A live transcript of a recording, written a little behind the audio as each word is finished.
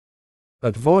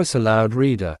At Voice Aloud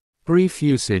Reader, brief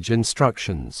usage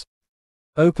instructions.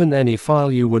 Open any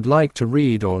file you would like to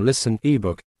read or listen,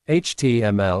 ebook,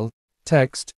 HTML,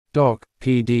 text, doc,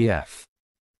 PDF.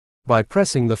 By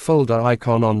pressing the folder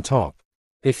icon on top.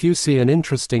 If you see an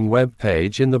interesting web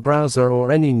page in the browser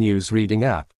or any news reading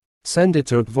app, send it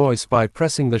to @Voice by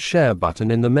pressing the share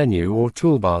button in the menu or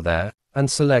toolbar there, and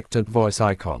select @Voice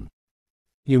icon.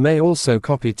 You may also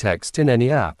copy text in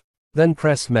any app, then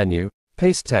press Menu,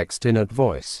 paste text in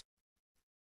 @Voice.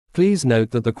 Please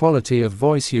note that the quality of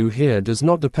voice you hear does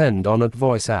not depend on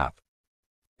 @Voice app.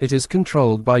 It is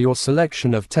controlled by your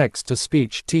selection of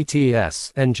text-to-speech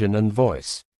TTS engine and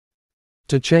voice.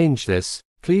 To change this,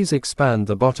 please expand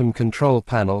the bottom control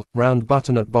panel, round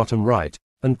button at bottom right,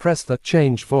 and press the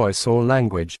Change Voice or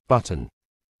Language button.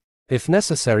 If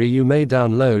necessary, you may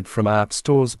download from App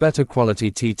Store's better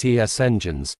quality TTS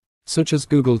engines, such as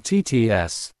Google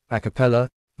TTS, Acapella,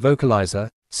 Vocalizer,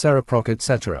 Seraproc,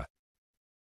 etc.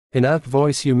 In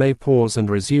 @Voice you may pause and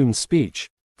resume speech,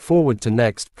 forward to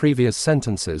next previous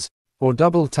sentences, or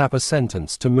double tap a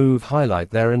sentence to move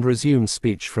highlight there and resume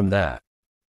speech from there.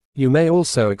 You may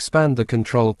also expand the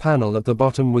control panel at the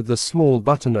bottom with the small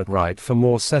button at right for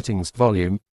more settings,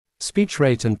 volume, speech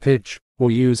rate and pitch,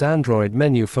 or use Android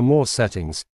menu for more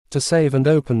settings, to save and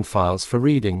open files for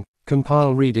reading,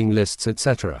 compile reading lists,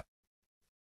 etc.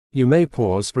 You may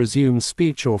pause, resume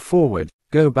speech or forward,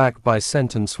 go back by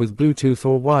sentence with Bluetooth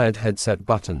or wired headset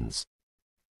buttons.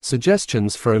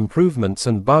 Suggestions for improvements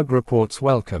and bug reports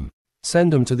welcome.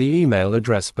 Send them to the email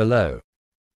address below.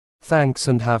 Thanks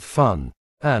and have fun.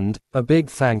 And, a big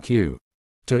thank you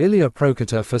to Ilya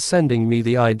Prokota for sending me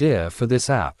the idea for this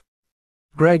app.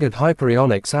 Greg at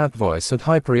Hyperionics @Voice at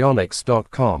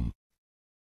hyperionics.com.